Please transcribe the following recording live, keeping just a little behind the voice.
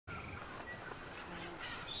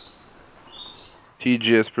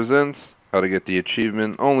TGS presents how to get the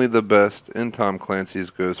achievement Only the Best in Tom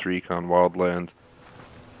Clancy's Ghost Recon Wildlands.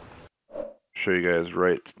 Show you guys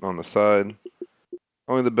right on the side.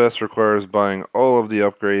 Only the Best requires buying all of the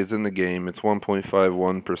upgrades in the game. It's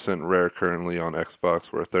 1.51% rare currently on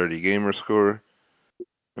Xbox with 30 Gamerscore.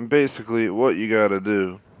 And basically what you gotta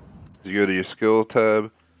do is you go to your skill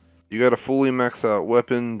tab. You gotta fully max out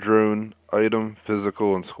weapon, drone, item,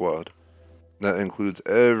 physical, and squad. That includes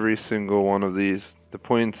every single one of these. The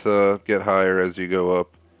points get higher as you go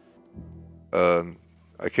up.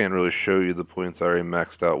 I can't really show you the points. I already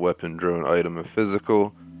maxed out weapon, drone, item, and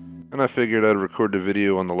physical. And I figured I'd record the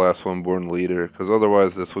video on the last one, Born Leader, because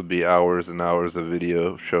otherwise this would be hours and hours of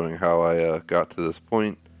video showing how I got to this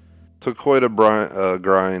point. Took quite a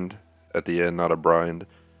grind at the end, not a brind.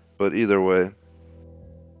 But either way,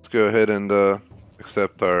 let's go ahead and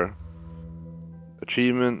accept our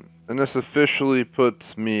achievement. And this officially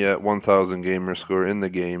puts me at 1000 gamer score in the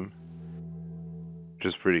game, which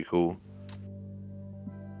is pretty cool.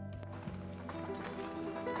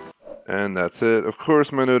 And that's it. Of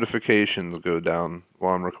course my notifications go down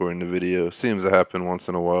while I'm recording the video. Seems to happen once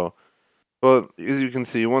in a while. But as you can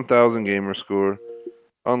see, 1000 gamer score.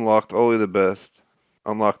 Unlocked Only the Best.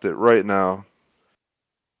 Unlocked it right now.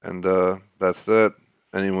 And that's that.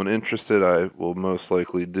 Anyone interested, I will most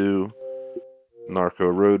likely do Narco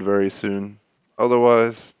Road very soon.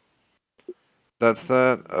 Otherwise, that's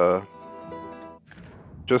that.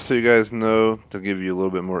 Just so you guys know, to give you a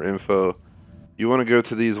little bit more info, you want to go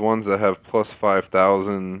to these ones that have plus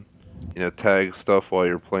 5,000, tag stuff while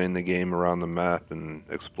you're playing the game around the map and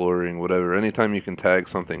exploring, whatever. Anytime you can tag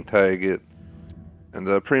something, tag it. And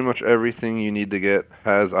pretty much everything you need to get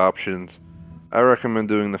has options. I recommend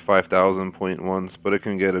doing the 5,000 point ones, but it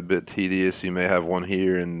can get a bit tedious. You may have one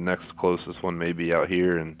here and the next closest one may be out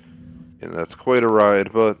here, and that's quite a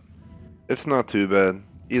ride, but it's not too bad.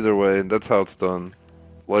 Either way, that's how it's done.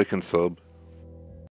 Like and sub.